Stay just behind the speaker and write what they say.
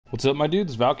What's up, my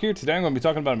dudes? Valk here. Today I'm going to be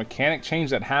talking about a mechanic change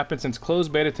that happened since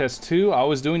closed beta test 2. I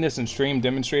was doing this in stream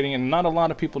demonstrating, and not a lot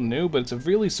of people knew, but it's a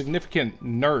really significant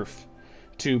nerf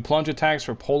to plunge attacks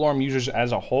for polearm users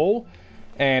as a whole.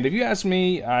 And if you ask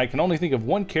me, I can only think of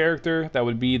one character that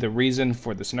would be the reason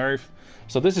for this nerf.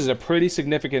 So this is a pretty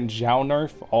significant Xiao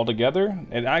nerf altogether.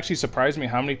 It actually surprised me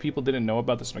how many people didn't know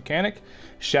about this mechanic.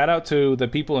 Shout out to the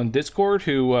people in Discord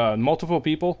who, multiple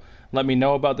people, let me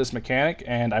know about this mechanic,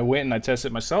 and I went and I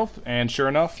tested it myself, and sure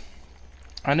enough,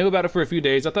 I knew about it for a few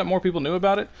days. I thought more people knew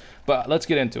about it, but let's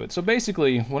get into it. So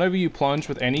basically, whenever you plunge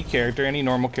with any character, any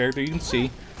normal character, you can see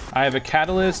I have a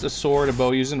catalyst, a sword, a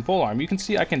bow using full arm. You can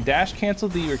see I can dash cancel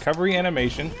the recovery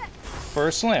animation for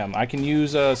a slam. I can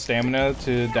use stamina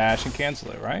to dash and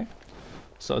cancel it, right?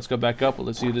 So let's go back up.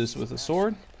 Let's do this with a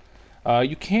sword.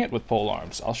 You can't with pole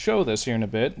arms. I'll show this here in a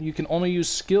bit. You can only use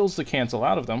skills to cancel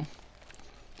out of them.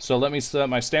 So let me set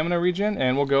my stamina regen,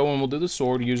 and we'll go and we'll do the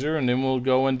sword user, and then we'll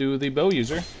go and do the bow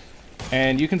user.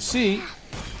 And you can see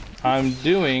I'm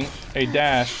doing a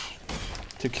dash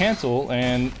to cancel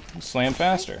and slam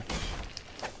faster.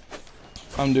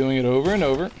 I'm doing it over and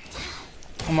over.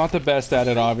 I'm not the best at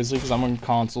it, obviously, because I'm on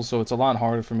console, so it's a lot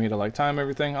harder for me to like time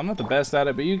everything. I'm not the best at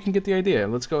it, but you can get the idea.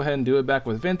 Let's go ahead and do it back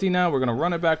with Venti now. We're going to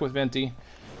run it back with Venti.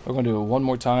 We're going to do it one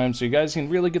more time so you guys can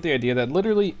really get the idea that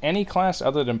literally any class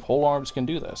other than polearms can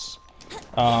do this.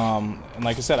 And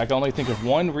like I said, I can only think of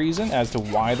one reason as to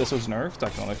why this was nerfed. I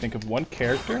can only think of one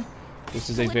character. This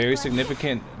is a very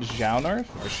significant Xiao nerf,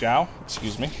 or Xiao,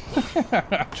 excuse me.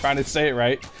 I'm trying to say it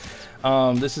right.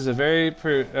 This is a very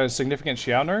significant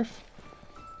Xiao nerf.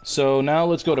 So now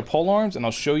let's go to polearms, and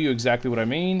I'll show you exactly what I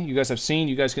mean. You guys have seen,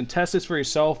 you guys can test this for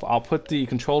yourself. I'll put the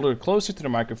controller closer to the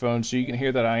microphone so you can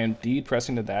hear that I am indeed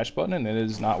pressing the dash button and it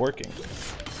is not working.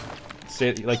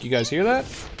 Say, like, you guys hear that?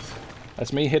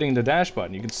 That's me hitting the dash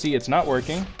button. You can see it's not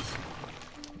working.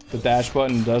 The dash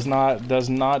button does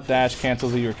not dash cancel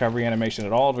the recovery animation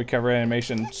at all. The recovery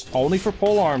animation only for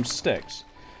polearms sticks.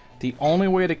 The only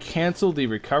way to cancel the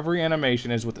recovery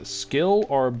animation is with a skill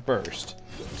or a burst.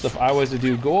 So if I was to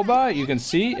do Golba, you can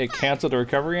see it canceled the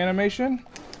recovery animation.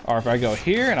 Or if I go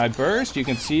here and I burst, you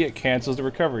can see it cancels the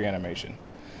recovery animation.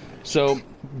 So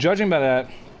judging by that,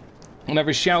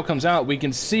 whenever Xiao comes out, we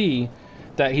can see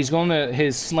that his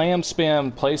slam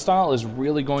spam playstyle is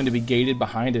really going to be gated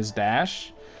behind his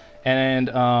dash.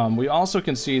 And we also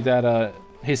can see that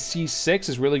his C6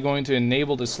 is really going to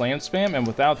enable the slam spam, and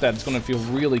without that it's going to feel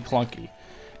really clunky.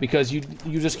 Because you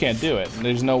just can't do it.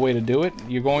 There's no way to do it.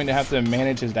 You're going to have to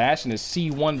manage his dash, and his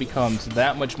C1 becomes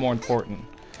that much more important.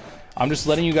 I'm just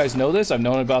letting you guys know this. I've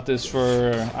known about this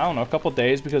for, I don't know, a couple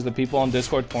days because the people on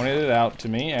Discord pointed it out to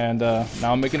me, and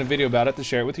now I'm making a video about it to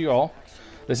share it with you all.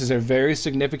 This is a very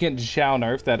significant Xiao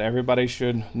nerf that everybody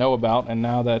should know about, and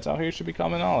now that's out here, it should be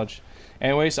common knowledge.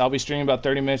 Anyways, I'll be streaming about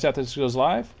 30 minutes after this goes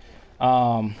live.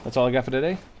 That's all I got for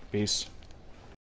today. Peace.